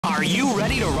Are you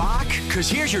ready to rock? Because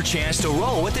here's your chance to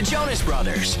roll with the Jonas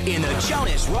Brothers in the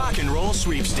Jonas Rock and Roll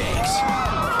Sweepstakes.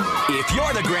 If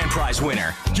you're the grand prize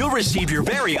winner, you'll receive your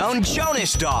very own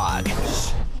Jonas dog.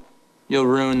 You'll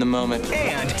ruin the moment.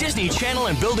 And Disney Channel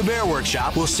and Build-A-Bear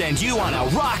Workshop will send you on a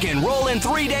rock and rollin'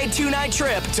 3-day, 2-night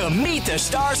trip to meet the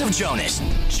stars of Jonas,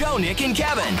 Joe, Nick, and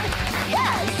Kevin.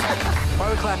 Yes! Why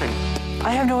are we clapping?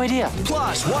 I have no idea.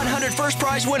 Plus, 100 first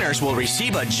prize winners will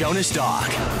receive a Jonas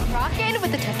dog. Rockin'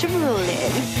 with a touch of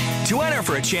rollin'. To enter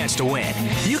for a chance to win,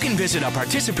 you can visit a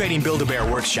participating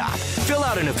Build-A-Bear Workshop, fill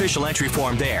out an official entry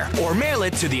form there, or mail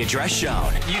it to the address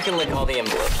shown. You can lick all the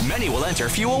envelopes. Many will enter,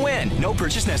 few will win. No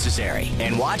purchase necessary.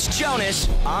 And watch Jonas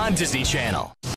on Disney Channel.